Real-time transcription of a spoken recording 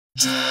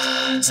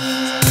Hey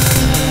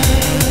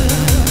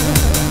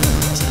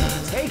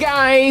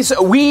guys,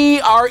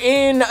 we are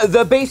in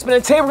the basement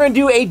and today we're going to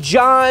do a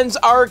John's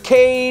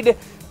Arcade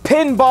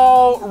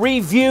pinball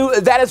review.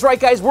 That is right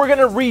guys, we're going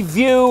to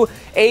review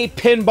a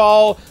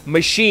pinball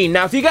machine.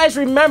 Now if you guys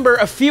remember,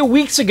 a few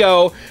weeks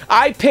ago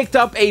I picked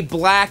up a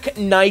Black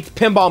Knight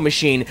pinball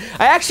machine.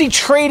 I actually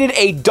traded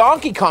a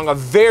Donkey Kong, a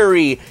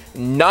very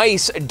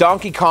nice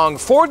Donkey Kong,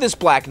 for this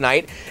Black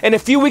Knight, and a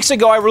few weeks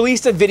ago I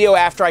released a video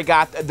after I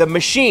got the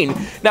machine.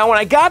 Now when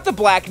I got the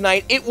Black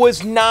Knight, it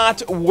was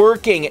not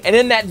working, and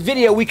in that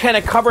video we kind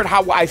of covered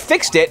how I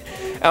fixed it.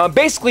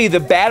 Basically the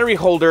battery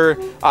holder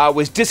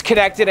was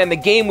disconnected and the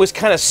game was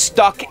kind of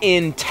stuck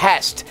in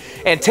test.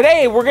 And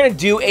today we're going to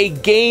do a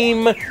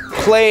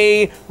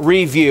gameplay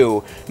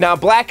review. Now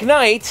Black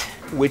Knight,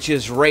 which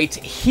is right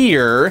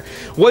here,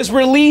 was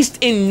released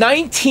in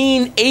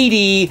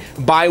 1980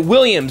 by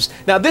Williams.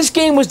 Now this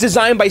game was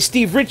designed by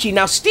Steve Ritchie.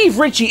 Now Steve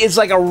Ritchie is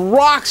like a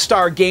rock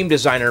star game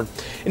designer,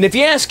 and if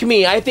you ask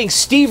me, I think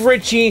Steve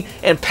Ritchie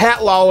and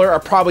Pat Lawler are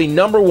probably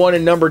 #1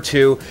 and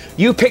 #2.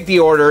 You pick the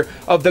order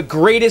of the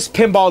greatest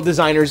pinball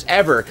designers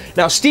ever.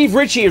 Now Steve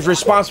Ritchie is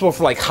responsible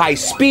for like High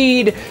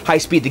Speed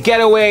the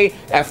Getaway,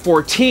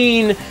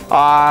 F-14,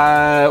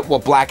 well,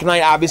 Black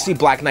Knight, obviously,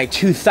 Black Knight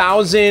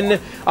 2000.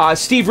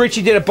 Steve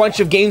Ritchie did a bunch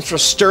of games for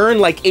Stern,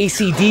 like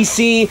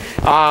AC/DC.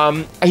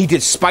 He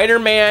did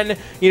Spider-Man.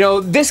 You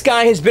know, this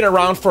guy has been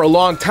around for a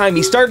long time.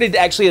 He started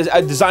actually as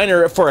a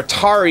designer for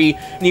Atari,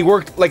 and he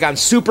worked like on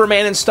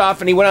Superman and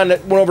stuff, and he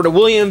went over to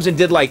Williams and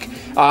did like,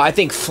 I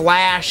think,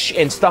 Flash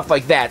and stuff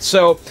like that.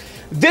 So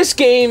this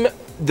game,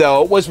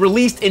 though, was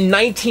released in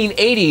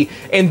 1980,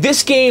 and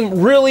this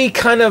game really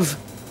kind of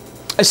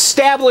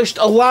established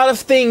a lot of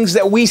things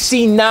that we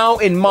see now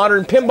in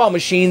modern pinball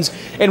machines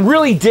and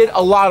really did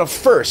a lot of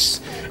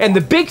firsts. And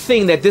the big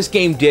thing that this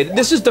game did,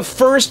 this is the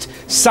first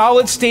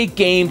solid state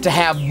game to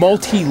have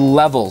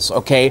multi-levels,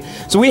 okay?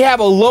 So we have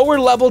a lower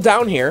level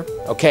down here,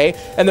 okay?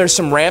 And there's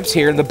some ramps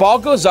here, and the ball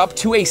goes up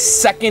to a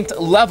second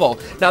level.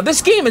 Now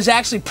this game is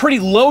actually pretty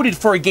loaded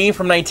for a game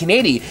from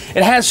 1980.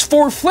 It has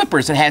 4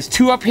 flippers. It has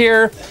 2 up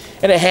here,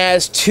 and it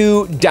has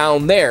 2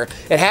 down there.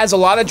 It has a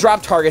lot of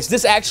drop targets.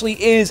 This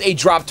actually is a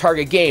drop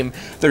target game.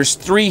 There's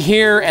 3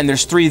 here, and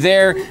there's 3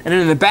 there, and then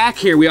in the back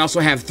here, we also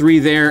have 3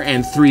 there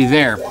and 3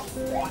 there.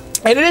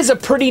 And it is a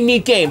pretty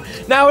neat game.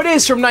 Now, it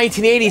is from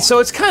 1980, so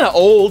it's kind of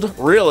old,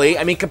 really.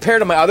 I mean, compared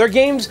to my other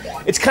games,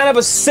 it's kind of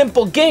a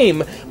simple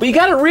game. But you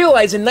gotta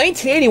realize, in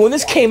 1980, when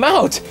this came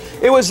out,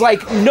 it was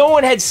like no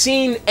one had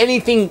seen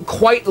anything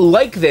quite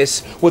like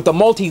this, with the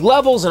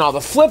multi-levels and all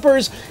the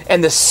flippers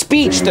and the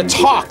speech, the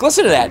talk.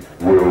 Listen to that.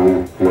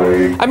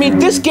 I mean,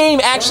 this game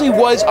actually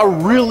was a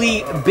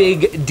really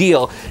big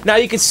deal. Now,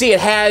 you can see it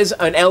has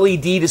an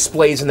LED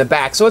displays in the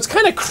back, so it's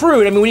kind of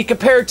crude. I mean, when you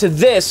compare it to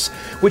this,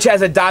 which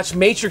has a Dodge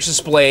Matrix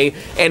display,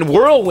 and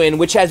Whirlwind,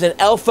 which has an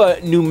alpha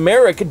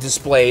numeric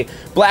display,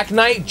 Black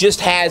Knight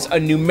just has a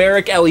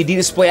numeric LED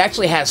display.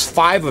 Actually has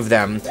 5 of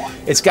them.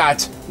 It's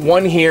got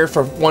 1 here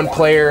for 1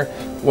 player,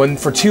 1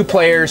 for 2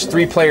 players,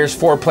 3 players,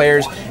 4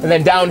 players, and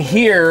then down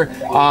here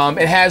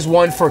it has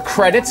 1 for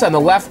credits. On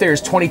the left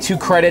there's 22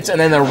 credits, and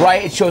then on the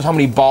right it shows how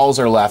many balls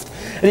are left.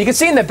 And you can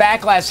see in the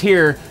back glass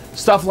here,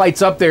 stuff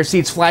lights up there, see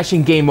it's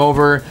flashing game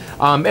over.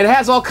 It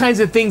has all kinds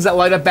of things that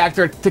light up back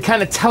there to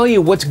kind of tell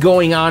you what's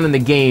going on in the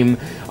game.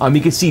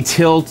 You can see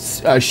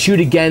tilts,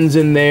 shoot agains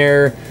in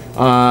there,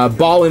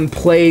 ball in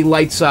play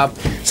lights up.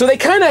 So they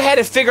kind of had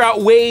to figure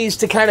out ways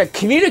to kind of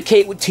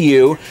communicate to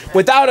you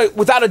without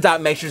a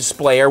dot matrix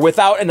display or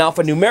without an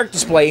alphanumeric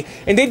display,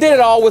 and they did it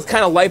all with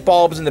kind of light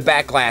bulbs in the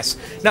back glass.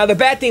 Now the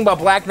bad thing about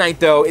Black Knight,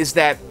 though, is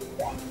that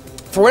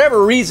for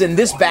whatever reason,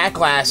 this back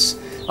glass,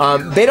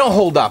 they don't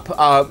hold up.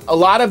 A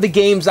lot of the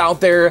games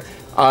out there,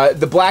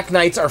 the Black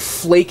Knights are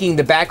flaking.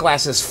 The back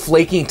glass is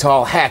flaking to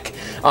all heck.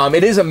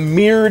 It is a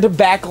mirrored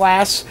back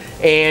glass,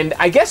 and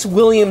I guess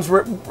Williams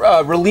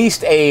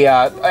released a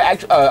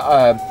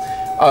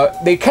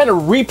they kind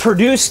of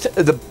reproduced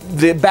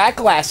the back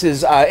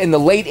glasses in the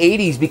late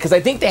 80s because I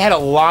think they had a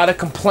lot of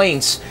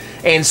complaints,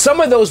 and some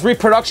of those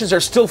reproductions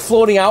are still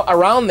floating out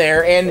around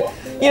there. And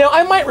you know,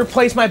 I might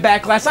replace my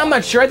back glass. I'm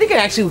not sure. I think it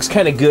actually looks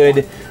kind of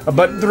good,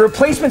 but the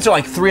replacements are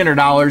like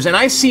 $300, and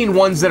I've seen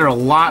ones that are a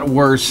lot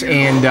worse.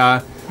 And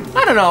I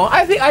don't know.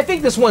 I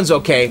think this one's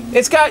okay.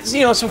 It's got,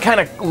 you know, some kind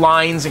of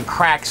lines and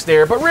cracks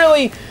there, but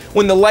really,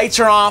 when the lights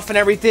are off and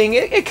everything,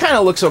 it kind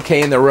of looks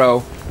okay in the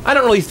row. I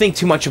don't really think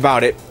too much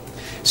about it.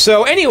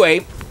 So anyway,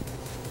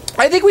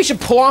 I think we should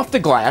pull off the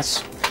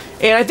glass,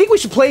 and I think we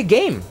should play a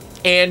game.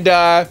 And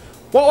well,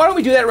 why don't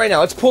we do that right now?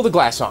 Let's pull the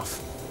glass off.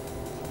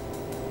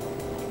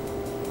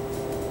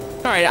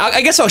 Alright,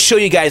 I guess I'll show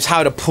you guys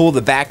how to pull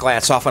the back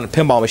glass off on a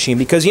pinball machine,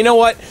 because you know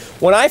what?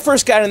 When I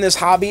first got in this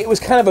hobby, it was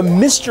kind of a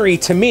mystery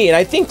to me, and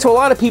I think to a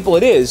lot of people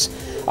it is,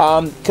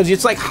 because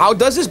it's like, how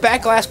does this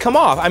back glass come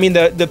off? I mean,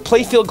 the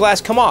playfield glass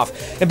come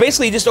off. And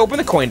basically, you just open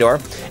the coin door,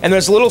 and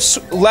there's a little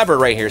lever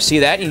right here, see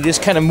that? You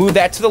just kind of move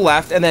that to the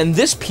left, and then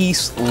this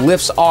piece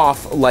lifts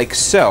off like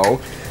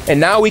so, and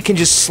now we can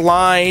just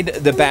slide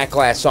the back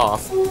glass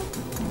off.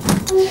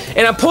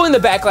 And I'm pulling the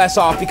back glass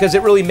off because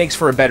it really makes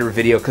for a better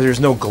video because there's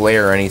no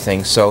glare or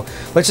anything. So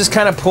let's just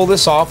kind of pull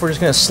this off. We're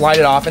just going to slide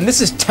it off. And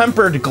this is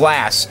tempered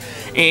glass.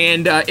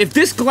 And if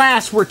this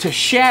glass were to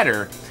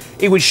shatter,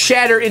 it would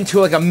shatter into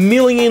like a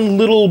million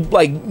little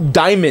like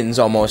diamonds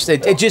almost.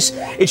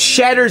 It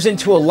shatters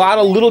into a lot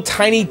of little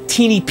tiny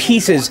teeny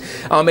pieces.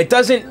 It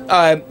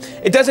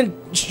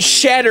doesn't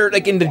shatter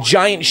like into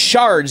giant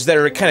shards that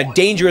are kind of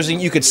dangerous and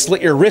you could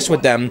slit your wrist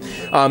with them.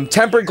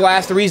 Tempered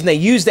glass, the reason they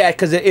use that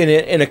because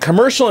in a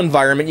commercial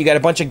environment you got a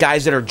bunch of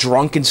guys that are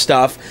drunk and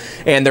stuff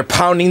and they're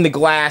pounding the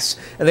glass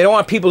and they don't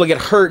want people to get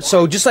hurt.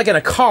 So just like in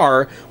a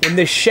car, when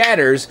this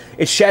shatters,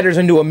 it shatters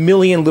into a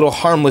million little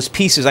harmless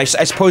pieces. I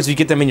suppose if you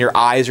get them in your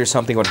eyes or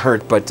something would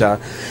hurt, but all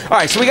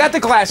right, so we got the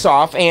glass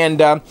off and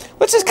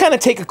let's just kind of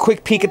take a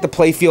quick peek at the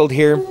playfield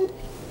here.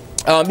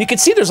 You can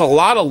see there's a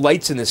lot of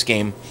lights in this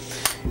game.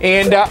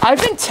 And I've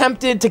been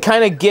tempted to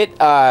kind of get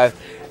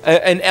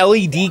an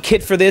LED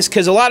kit for this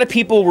because a lot of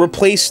people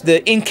replace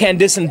the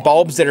incandescent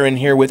bulbs that are in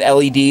here with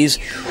LEDs.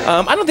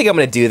 I don't think I'm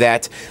going to do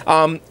that.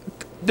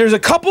 There's a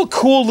couple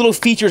cool little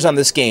features on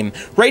this game.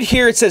 Right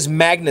here it says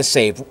magna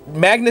save.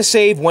 Magna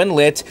save when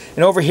lit,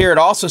 and over here it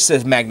also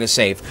says magna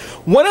save.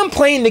 When I'm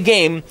playing the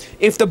game,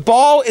 if the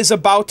ball is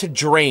about to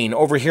drain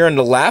over here on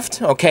the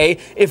left, okay,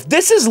 if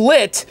this is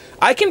lit,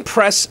 I can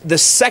press the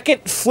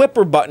second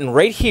flipper button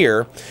right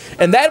here,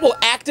 and that will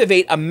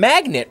activate a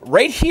magnet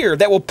right here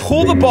that will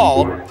pull the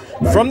ball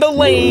from the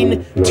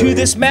lane to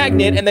this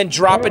magnet and then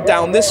drop it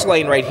down this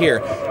lane right here.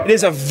 It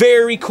is a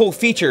very cool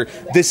feature.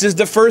 This is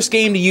the first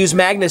game to use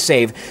magna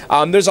save.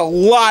 There's a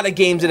lot of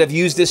games that have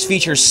used this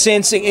feature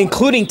since,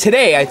 including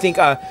today. I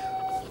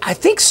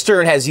think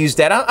Stern has used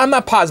that. I'm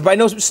not positive, but I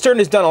know Stern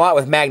has done a lot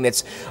with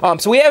magnets.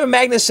 So we have a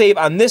magna save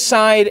on this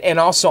side and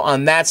also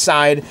on that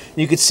side.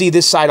 You can see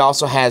this side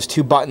also has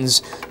two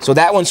buttons. So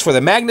that one's for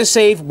the magna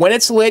save. When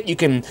it's lit, you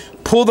can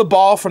pull the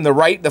ball from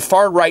the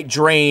far right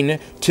drain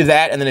to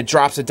that, and then it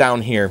drops it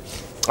down here.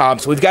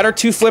 So we've got our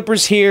two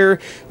flippers here.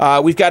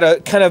 We've got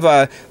a kind of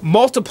a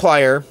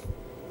multiplier.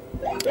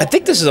 I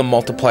think this is a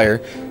multiplier.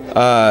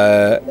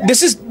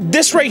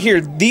 This right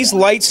here. These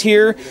lights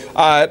here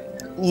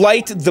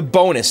light the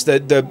bonus,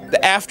 the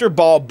after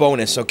ball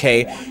bonus,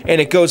 okay? And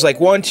it goes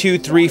like 1, 2,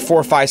 3,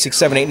 4, 5, 6,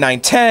 7, 8, 9,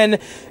 10,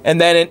 and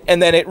then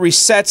it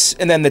resets,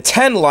 and then the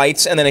 10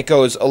 lights, and then it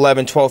goes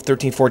 11, 12,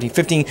 13, 14,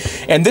 15,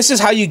 and this is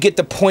how you get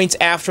the points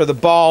after the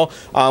ball.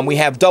 We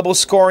have double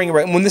scoring.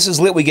 Right when this is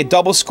lit, we get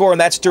double score, and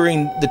that's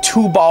during the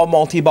 2-ball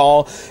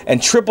multi-ball,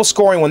 and triple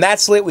scoring. When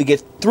that's lit, we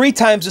get 3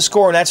 times the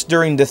score, and that's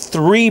during the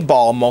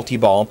 3-ball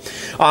multi-ball.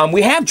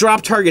 We have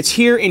drop targets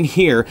here and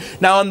here.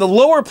 Now on the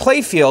lower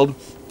playfield,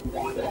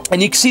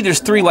 and you can see there's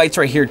 3 lights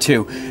right here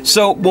too.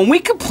 So when we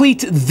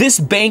complete this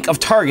bank of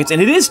targets,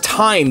 and it is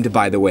timed,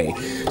 by the way.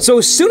 So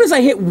as soon as I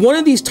hit one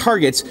of these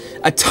targets,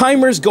 a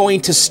timer's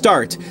going to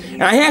start.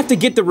 And I have to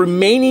get the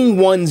remaining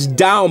ones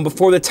down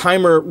before the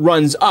timer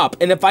runs up.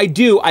 And if I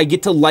do, I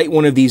get to light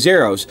one of these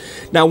arrows.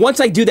 Now once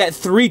I do that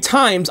 3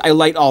 times, I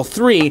light all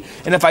 3.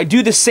 And if I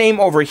do the same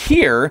over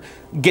here,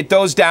 get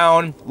those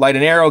down, light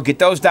an arrow, get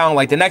those down,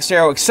 light the next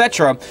arrow,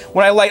 etc.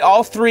 When I light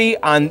all 3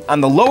 on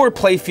the lower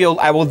playfield,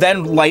 I will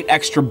then light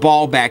extra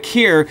ball back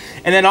here,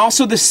 and then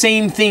also the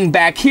same thing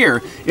back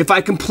here. If I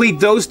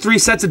complete those 3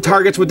 sets of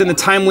targets within the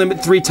time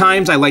limit 3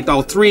 times, I light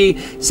all 3,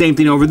 same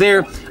thing over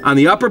there. On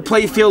the upper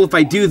playfield, if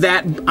I do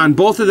that on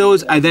both of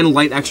those, I then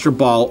light extra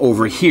ball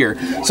over here.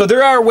 So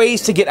there are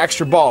ways to get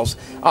extra balls.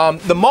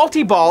 The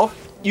multi-ball,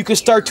 you can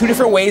start 2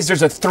 different ways.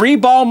 There's a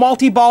 3-ball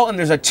multi-ball and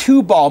there's a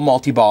 2-ball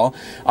multi-ball.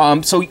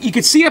 So you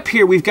can see up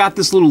here, we've got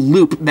this little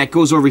loop that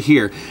goes over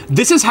here.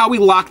 This is how we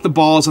lock the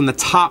balls on the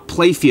top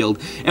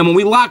playfield. And when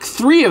we lock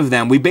 3 of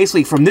them, we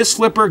basically, from this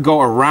flipper, go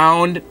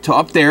around to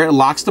up there, it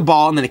locks the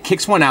ball, and then it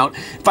kicks one out.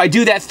 If I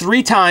do that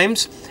 3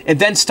 times, it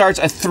then starts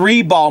a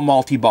 3-ball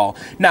multi-ball.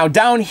 Now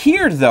down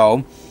here,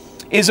 though,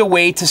 is a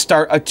way to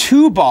start a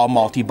 2-ball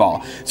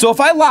multi-ball. So if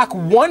I lock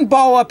 1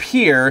 ball up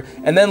here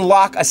and then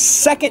lock a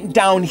second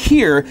down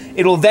here,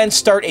 it'll then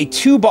start a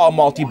 2-ball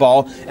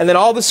multi-ball, and then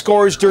all the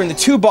scores during the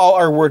 2-ball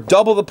are worth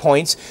double the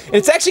points. And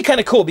it's actually kind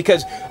of cool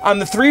because on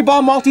the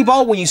 3-ball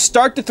multi-ball, when you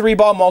start the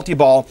 3-ball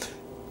multi-ball,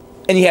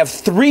 and you have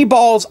 3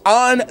 balls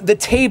on the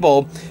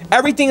table,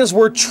 everything is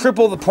worth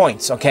triple the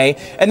points, okay?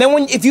 And then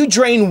if you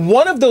drain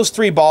one of those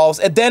 3 balls,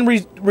 it then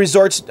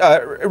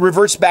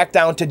reverts back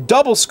down to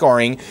double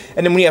scoring.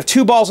 And then when you have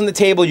 2 balls on the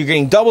table, you're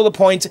getting double the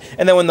points.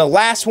 And then when the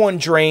last one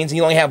drains, and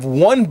you only have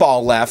 1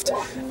 ball left,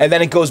 and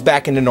then it goes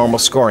back into normal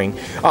scoring.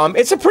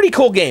 It's a pretty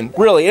cool game,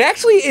 really. It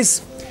actually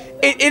is.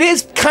 It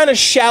is kind of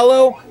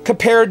shallow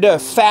compared to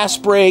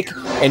Fast Break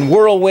and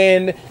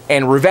Whirlwind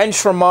and Revenge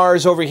from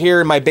Mars over here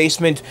in my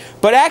basement.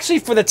 But actually,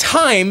 for the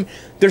time,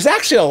 there's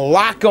actually a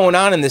lot going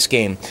on in this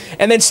game.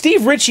 And then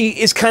Steve Ritchie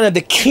is kind of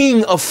the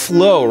king of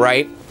flow,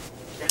 right?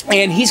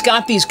 And he's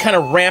got these kind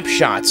of ramp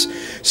shots.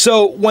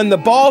 So when the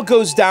ball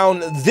goes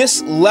down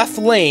this left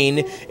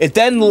lane, it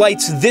then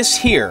lights this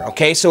here,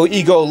 okay? So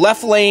you go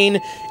left lane,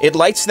 it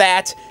lights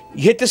that,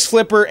 you hit this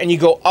flipper, and you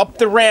go up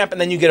the ramp, and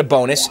then you get a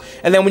bonus.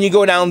 And then when you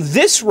go down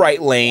this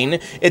right lane,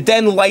 it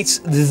then lights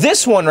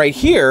this one right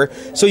here.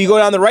 So you go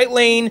down the right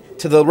lane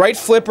to the right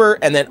flipper,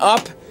 and then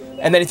up.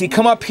 And then if you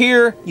come up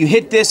here, you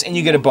hit this, and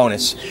you get a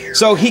bonus.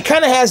 So he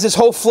kind of has this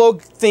whole flow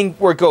thing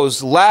where it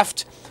goes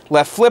left,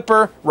 left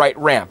flipper, right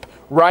ramp.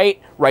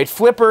 Right, right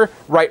flipper,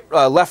 right,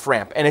 left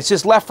ramp. And it's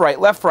just left, right,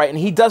 and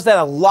he does that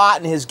a lot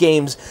in his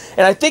games.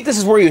 And I think this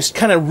is where he was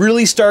kind of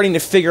really starting to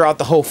figure out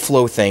the whole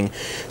flow thing.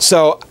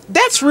 So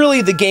that's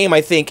really the game,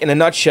 I think, in a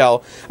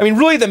nutshell. I mean,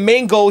 really the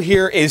main goal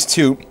here is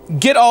to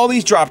get all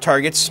these drop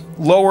targets,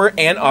 lower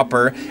and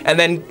upper, and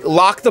then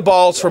lock the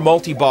balls for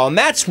multi-ball. And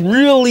that's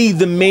really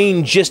the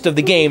main gist of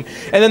the game.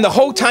 And then the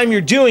whole time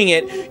you're doing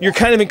it, you're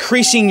kind of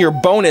increasing your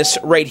bonus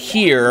right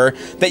here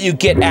that you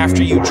get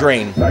after you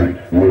drain.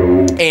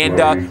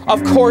 And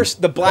of course,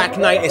 the Black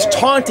Knight is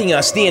taunting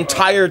us the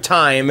entire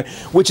time,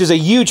 which is a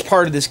huge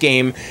part of this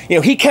game. You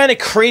know, he kind of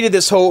created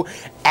this whole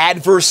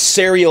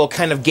adversarial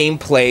kind of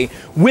gameplay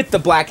with the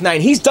Black Knight.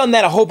 He's done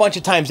that a whole bunch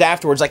of times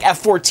afterwards. Like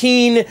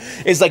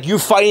F-14 is like you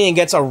fighting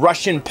against a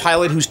Russian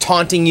pilot who's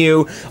taunting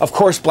you. Of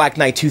course, Black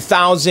Knight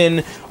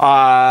 2000.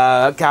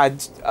 The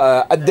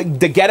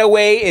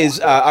Getaway is,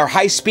 or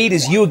High Speed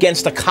is you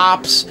against the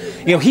cops.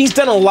 You know, he's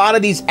done a lot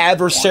of these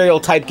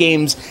adversarial type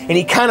games, and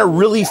he kind of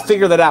really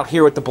figured that out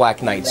here with the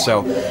Black Knight. So,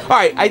 all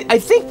right, I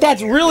think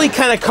that really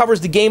kind of covers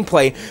the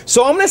gameplay.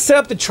 So I'm going to set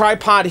up the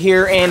tripod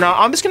here, and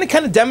I'm just going to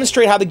kind of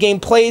demonstrate how the game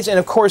plays, and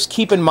of course,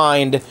 keep in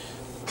mind,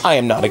 I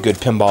am not a good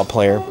pinball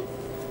player.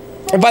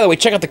 And by the way,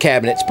 check out the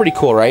cabinet. It's pretty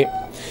cool, right?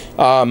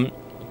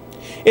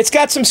 It's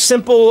got some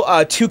simple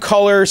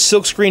two-color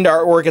silk-screened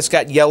artwork. It's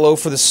got yellow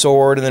for the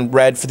sword and then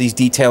red for these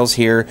details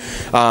here.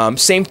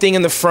 Same thing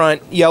in the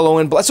front, yellow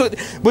and black. So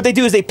what they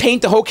do is they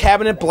paint the whole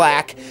cabinet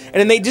black, and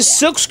then they just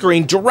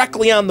silk-screen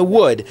directly on the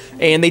wood.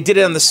 And they did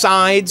it on the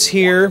sides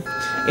here,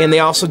 and they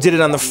also did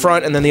it on the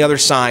front and then the other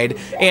side.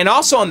 And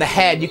also on the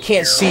head, you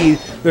can't see,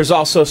 there's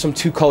also some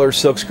two-color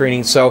silk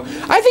screening. So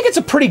I think it's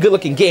a pretty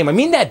good-looking game. I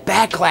mean, that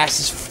back glass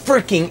is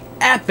freaking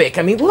epic.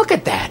 I mean, look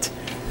at that.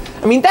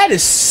 I mean, that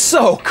is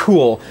so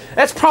cool.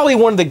 That's probably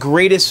one of the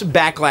greatest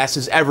back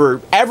glasses ever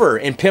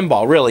in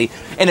pinball, really.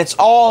 And it's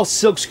all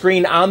silk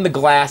screen on the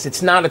glass.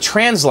 It's not a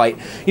translite.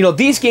 You know,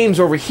 these games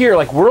over here,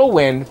 like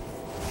Whirlwind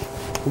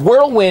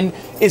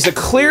is a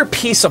clear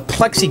piece of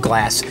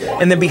plexiglass,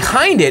 and then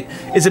behind it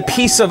is a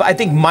piece of, I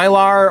think,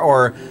 mylar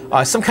or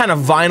some kind of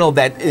vinyl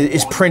that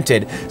is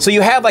printed. So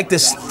you have like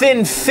this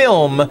thin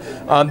film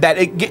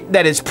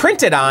that is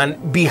printed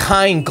on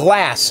behind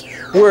glass,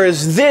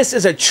 whereas this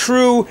is a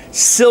true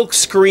silk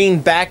screen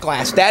back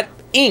glass. That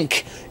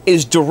ink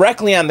is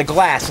directly on the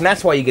glass, and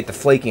that's why you get the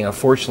flaking,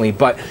 unfortunately.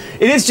 But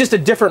it is just a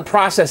different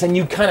process, and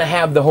you kind of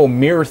have the whole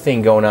mirror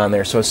thing going on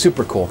there, so it's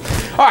super cool.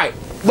 All right.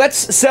 Let's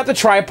set up the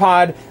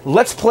tripod,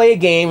 let's play a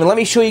game, and let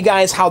me show you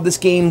guys how this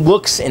game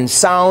looks and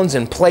sounds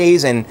and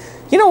plays, and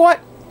you know what?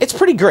 It's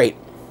pretty great.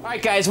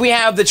 Alright guys, we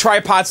have the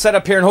tripod set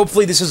up here, and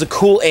hopefully this is a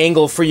cool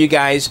angle for you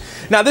guys.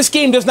 Now this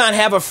game does not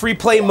have a free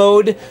play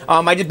mode.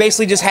 I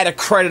basically just had to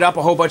credit up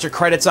a whole bunch of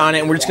credits on it,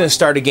 and we're just going to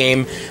start a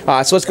game.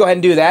 So let's go ahead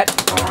and do that.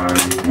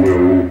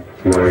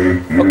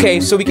 Okay,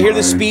 so we can hear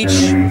the speech.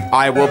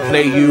 I will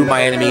play you,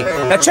 my enemy.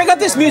 Now check out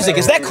this music.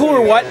 Is that cool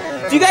or what?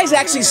 If you guys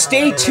actually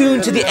stay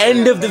tuned to the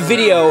end of the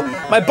video,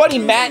 my buddy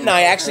Matt and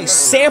I actually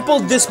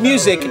sampled this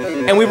music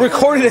and we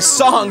recorded a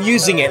song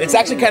using it. It's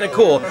actually kind of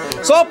cool.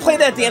 So I'll play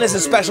that at the end as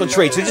a special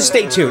treat, so just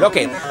stay tuned.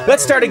 Okay,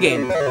 let's start a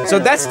game. So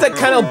that's the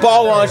kind of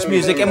ball launch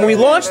music, and when we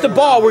launch the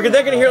ball, they're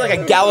going to hear like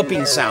a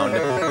galloping sound.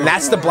 And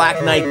that's the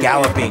Black Knight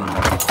galloping.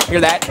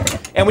 Hear that?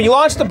 And when you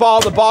launch the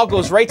ball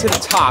goes right to the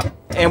top.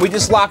 And we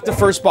just locked the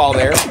first ball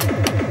there.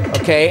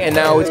 Okay, and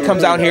now it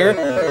comes out here.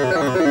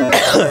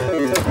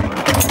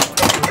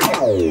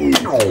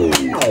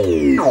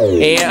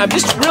 And I'm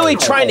just really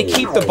trying to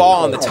keep the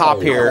ball on the top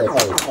here.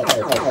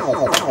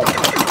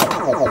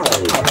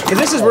 Because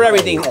this is where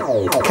everything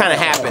kind of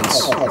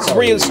happens. This is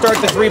where you start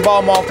the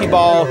 3-ball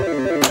multi-ball.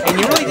 And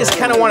you really just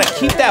kind of want to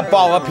keep that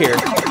ball up here.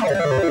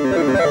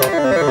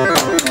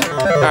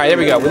 Alright, there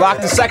we go. We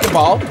locked the second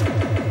ball.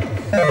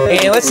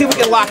 And let's see if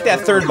we can lock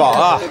that third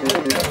ball.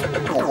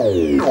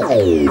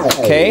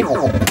 Okay.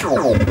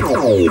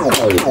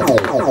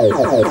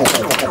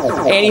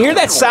 And you hear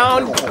that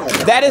sound?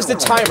 That is the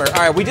timer.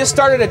 Alright, we just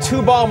started a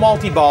 2-ball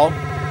multi-ball.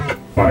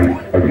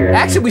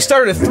 Actually, we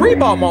started a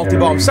 3-ball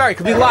multi-ball. I'm sorry,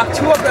 because we locked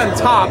 2 up on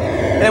top,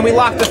 and then we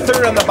locked the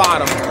 3rd on the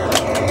bottom.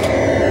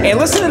 And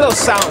listen to those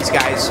sounds,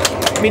 guys.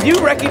 I mean, do you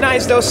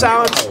recognize those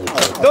sounds?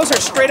 Those are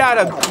straight out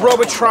of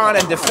Robotron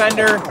and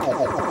Defender.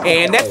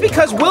 And that's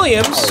because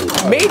Williams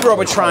made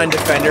Robotron and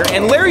Defender,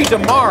 and Larry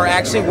DeMar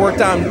actually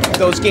worked on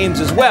those games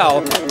as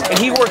well, and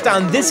he worked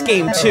on this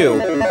game too.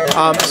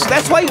 So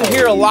that's why you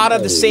hear a lot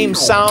of the same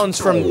sounds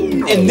from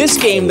in this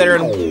game that are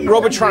in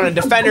Robotron and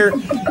Defender.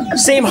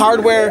 Same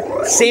hardware,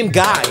 same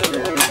guy.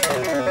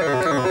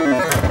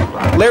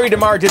 Larry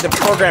DeMar did the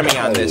programming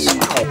on this,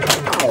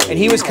 and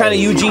he was kind of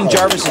Eugene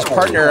Jarvis's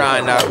partner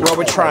on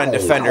Robotron and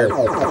Defender.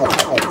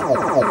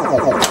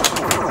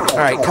 All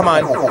right, come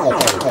on.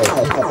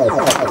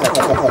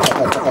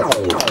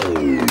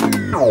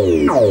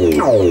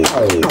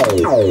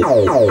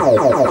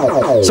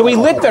 So we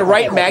lit the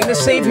right magna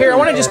save here. I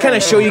want to just kind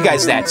of show you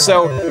guys that.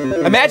 So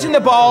imagine the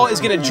ball is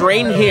going to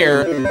drain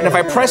here, and if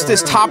I press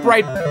this top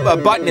right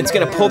button, it's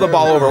going to pull the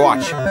ball over.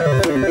 Watch.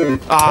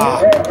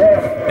 Ah,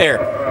 there.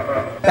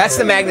 That's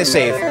the magna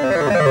save.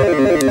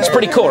 It's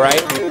pretty cool,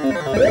 right?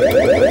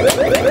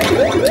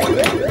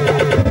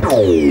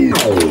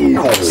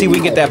 See if we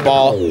can get that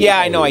ball. Yeah,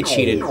 I know I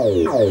cheated.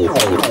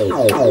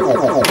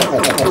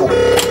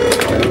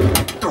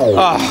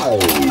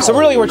 So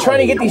really, we're trying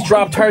to get these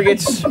drop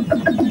targets.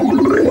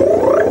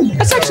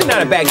 That's actually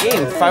not a bad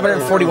game.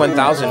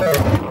 541,000.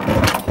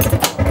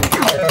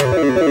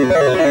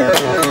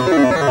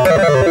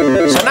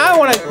 So now I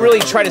want to really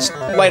try to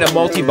light a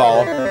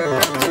multi-ball.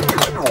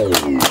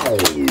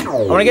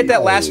 I want to get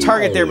that last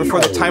target there before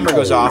the timer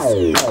goes off.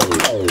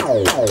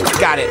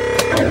 Got it.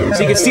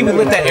 So you can see we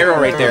lit that arrow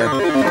right there.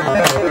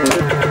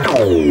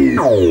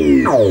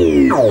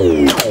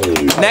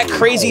 And that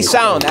crazy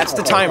sound, that's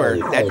the timer.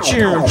 That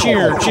cheer,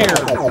 cheer, cheer.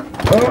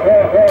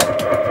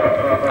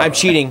 I'm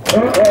cheating.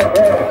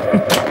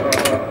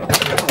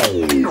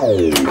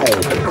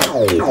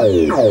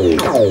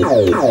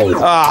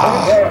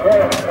 Ah.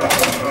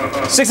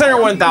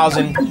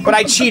 601,000, but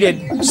I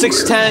cheated.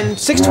 610,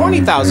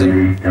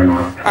 620,000. All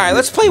right,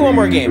 let's play one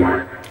more game.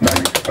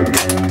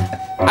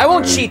 I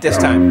won't cheat this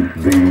time.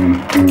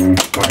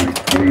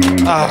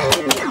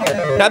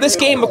 Now this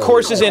game, of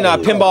course, is in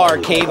Pinball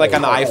Arcade, like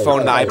on the iPhone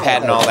and the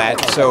iPad and all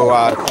that. So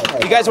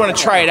if you guys want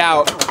to try it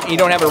out, and you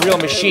don't have a real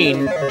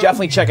machine,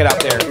 definitely check it out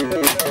there.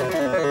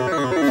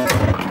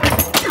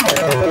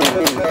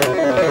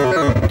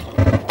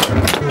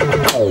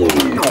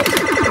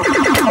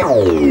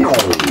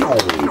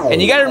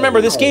 And you got to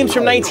remember, this game's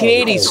from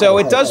 1980, so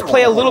it does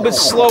play a little bit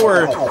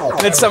slower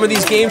than some of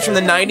these games from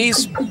the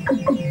 90s.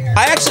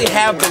 I actually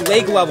have the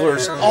leg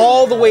levelers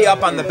all the way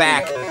up on the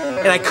back,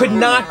 and I could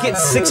not get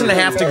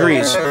 6.5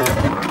 degrees.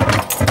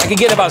 I could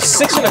get about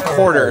 6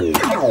 1/4.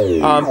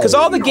 Because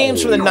all the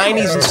games from the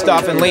 90s and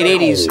stuff and late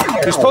 80s,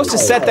 you're supposed to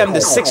set them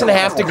to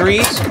 6.5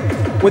 degrees.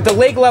 With the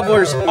leg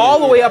levelers all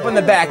the way up on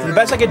the back, the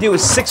best I could do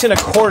is 6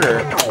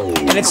 1/4.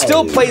 And it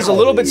still plays a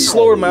little bit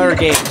slower than my other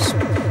games.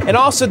 And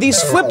also, these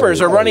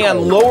flippers are running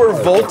on lower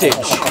voltage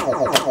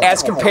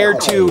as compared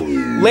to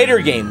later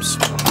games.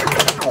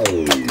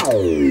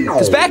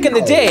 Because back in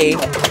the day,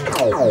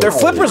 their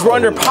flippers were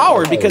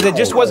underpowered because there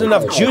just wasn't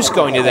enough juice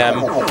going to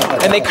them.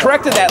 And they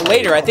corrected that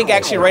later, I think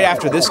actually right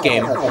after this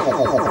game.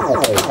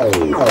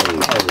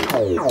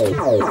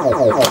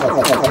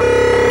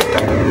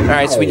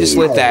 Alright, so we just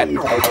lit that.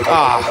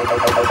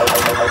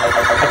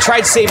 I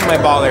tried saving my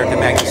ball there at the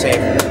magna save.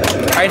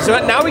 Alright, so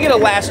now we get a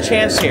last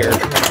chance here,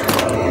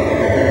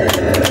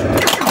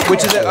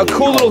 which is a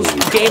cool little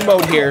game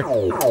mode here.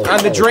 On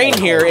the drain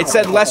here, it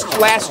said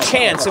last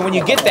chance, and when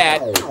you get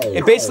that,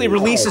 it basically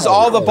releases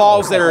all the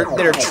balls that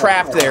are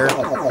trapped there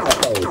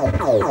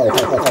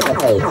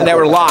and that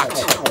were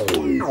locked.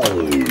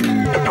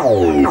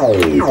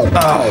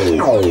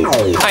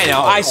 I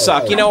know, I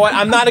suck. You know what?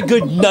 I'm not a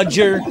good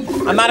nudger.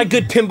 I'm not a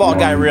good pinball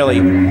guy, really.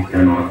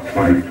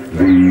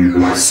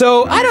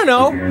 So, I don't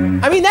know.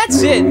 I mean,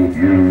 that's it.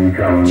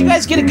 Did you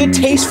guys get a good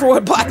taste for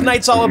what Black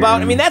Knight's all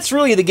about? I mean, that's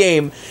really the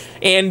game.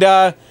 And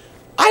I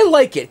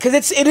like it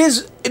because it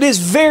is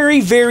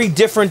very, very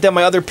different than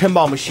my other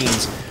pinball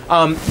machines.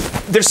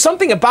 There's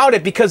something about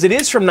it because it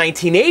is from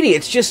 1980.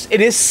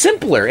 It is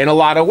simpler in a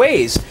lot of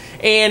ways,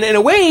 and in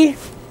a way,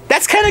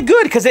 that's kind of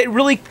good because it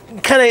really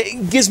kind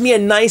of gives me a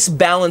nice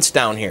balance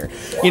down here.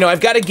 You know, I've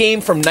got a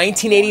game from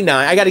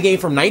 1989. I got a game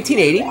from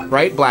 1980,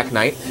 right? Black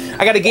Knight.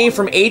 I got a game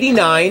from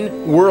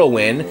 89,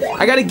 Whirlwind.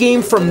 I got a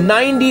game from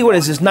 90. What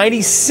is this?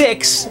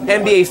 96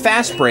 NBA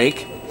Fast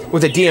Break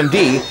with a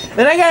DMD.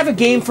 Then I have a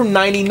game from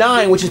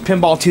 99, which is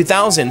Pinball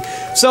 2000.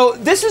 So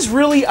this is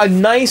really a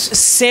nice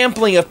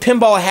sampling of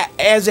pinball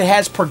as it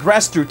has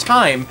progressed through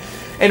time.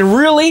 And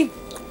really,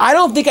 I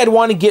don't think I'd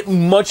want to get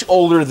much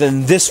older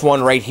than this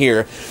one right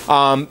here,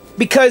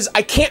 because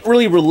I can't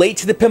really relate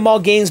to the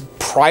pinball games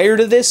prior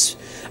to this.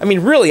 I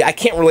mean, really, I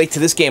can't relate to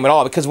this game at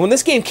all, because when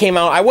this game came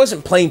out, I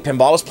wasn't playing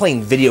pinball, I was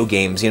playing video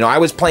games. You know, I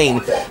was playing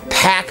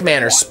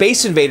Pac-Man or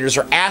Space Invaders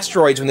or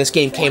Asteroids when this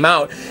game came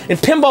out, and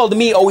pinball to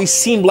me always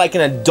seemed like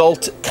an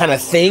adult kind of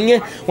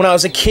thing when I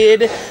was a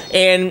kid,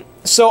 and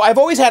so I've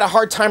always had a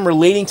hard time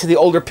relating to the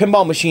older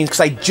pinball machines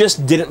because I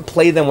just didn't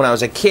play them when I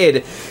was a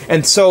kid.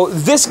 And so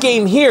this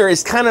game here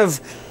is kind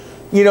of,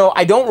 you know,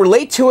 I don't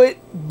relate to it,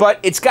 but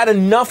it's got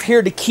enough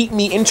here to keep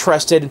me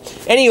interested.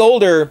 Any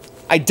older,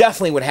 I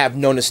definitely would have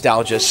no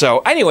nostalgia. So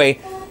anyway,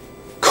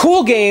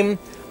 cool game.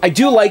 I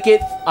do like it.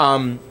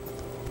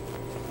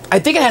 I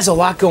think it has a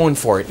lot going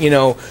for it, you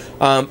know.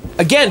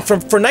 Again, for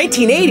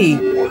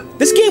 1980,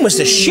 this game was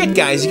the shit,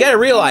 guys. You gotta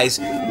realize,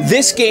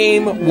 this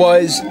game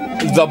was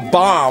the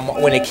bomb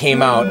when it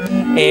came out.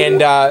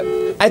 And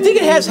I think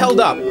it has held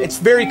up. It's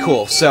very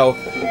cool. So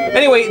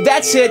Anyway,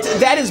 that's it.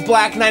 That is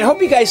Black Knight. I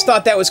hope you guys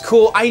thought that was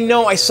cool. I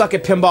know I suck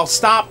at pinball.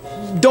 Stop.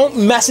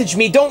 Don't message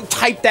me. Don't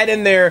type that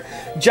in there.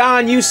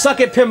 John, you suck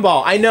at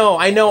pinball. I know,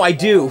 I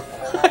do.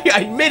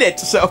 I admit it.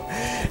 So,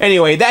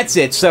 anyway, that's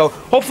it. So,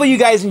 hopefully you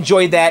guys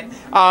enjoyed that.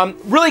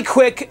 Really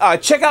quick,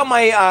 check out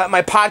my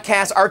my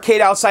podcast,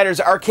 Arcade Outsiders,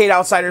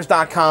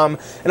 arcadeoutsiders.com,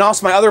 and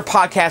also my other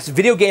podcast,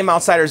 Video Game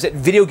Outsiders, at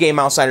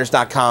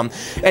videogameoutsiders.com.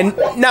 And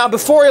now,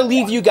 before I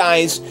leave you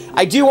guys,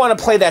 I do want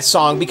to play that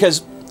song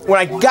because when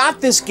I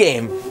got this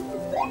game,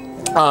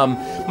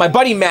 my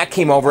buddy Matt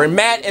came over, and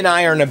Matt and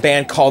I are in a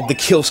band called The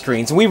Kill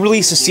Screens, and we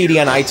released a CD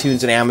on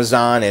iTunes and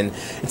Amazon, and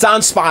it's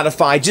on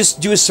Spotify.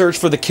 Just do a search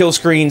for The Kill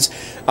Screens.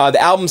 The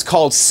album's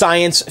called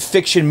Science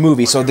Fiction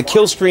Movie, so The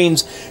Kill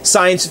Screens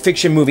Science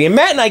Fiction Movie. And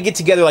Matt and I get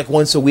together like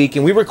once a week,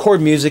 and we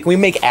record music, and we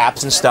make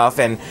apps and stuff,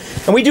 and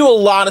we do a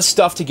lot of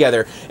stuff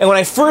together. And when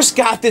I first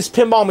got this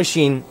pinball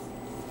machine,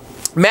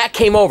 Matt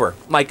came over.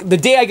 Like, the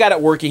day I got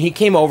it working, he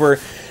came over,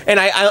 and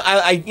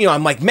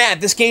I'm like, Matt,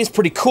 this game's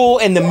pretty cool,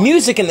 and the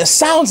music and the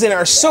sounds in it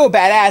are so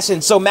badass.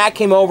 And so Matt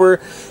came over.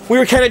 We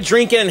were kind of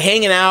drinking and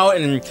hanging out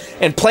and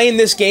playing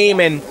this game,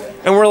 and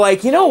we're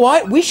like, you know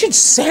what? We should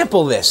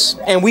sample this,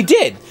 and we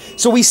did.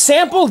 So we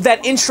sampled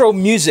that intro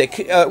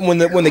music when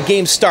the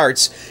game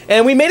starts,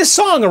 and we made a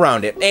song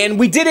around it, and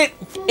we did it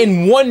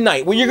in one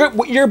night. What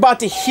you're about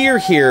to hear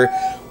here,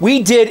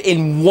 we did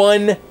in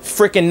one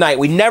freaking night.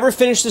 We never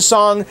finished the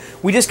song.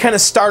 We just kind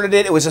of started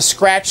it. It was a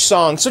scratch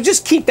song. So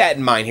just keep that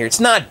in mind here. It's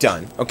not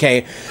done,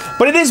 okay?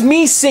 But it is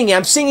me singing.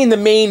 I'm singing the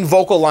main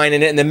vocal line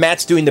in it, and then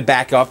Matt's doing the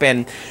backup.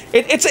 And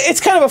it's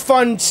kind of a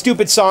fun,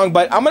 stupid song,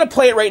 but I'm going to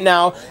play it right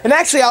now. And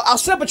actually, I'll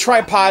set up a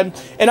tripod,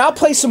 and I'll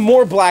play some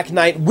more Black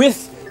Knight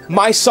with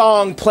my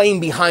song playing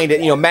behind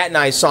it, you know, Matt and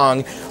I's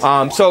song.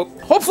 So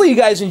hopefully you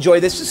guys enjoy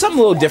this. It's something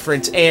a little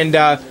different.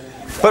 And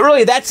but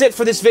really, that's it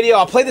for this video.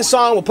 I'll play the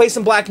song, we'll play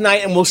some Black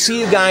Knight, and we'll see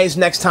you guys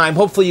next time.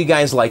 Hopefully you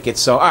guys like it.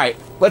 So, alright,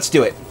 let's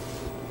do it.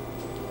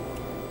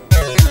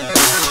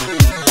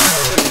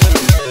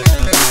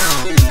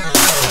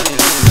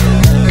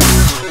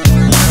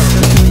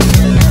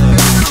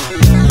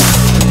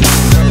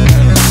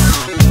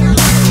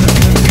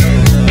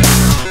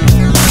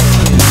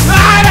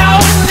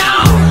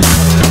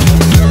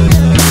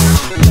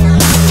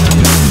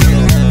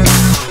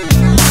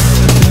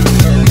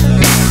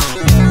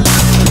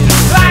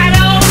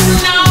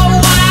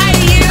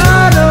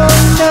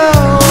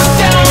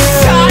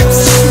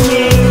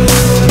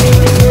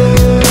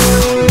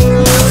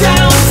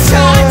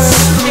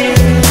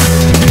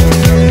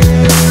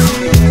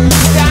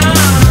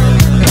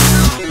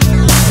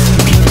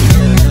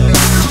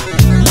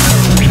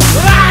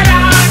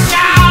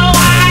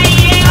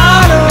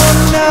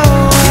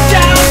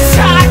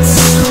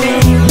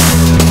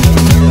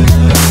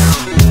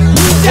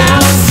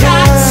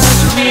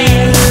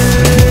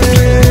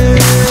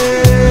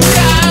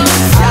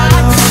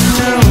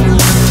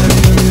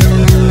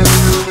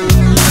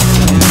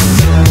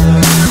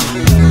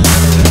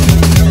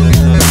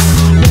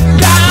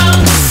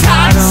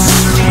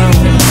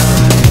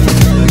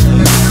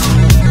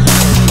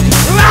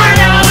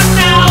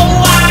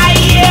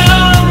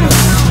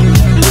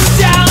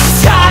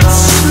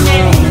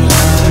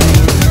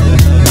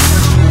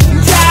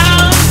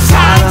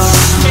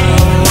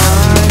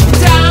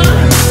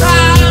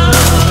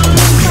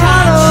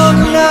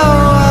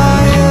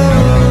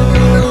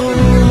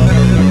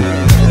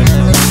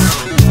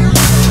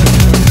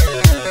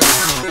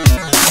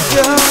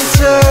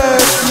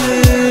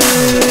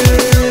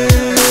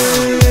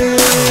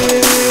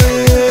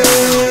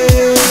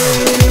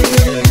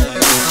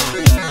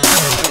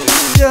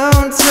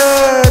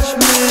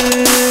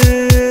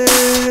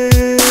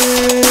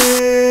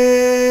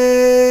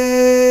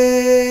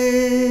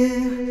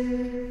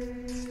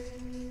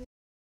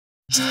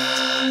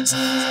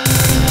 John's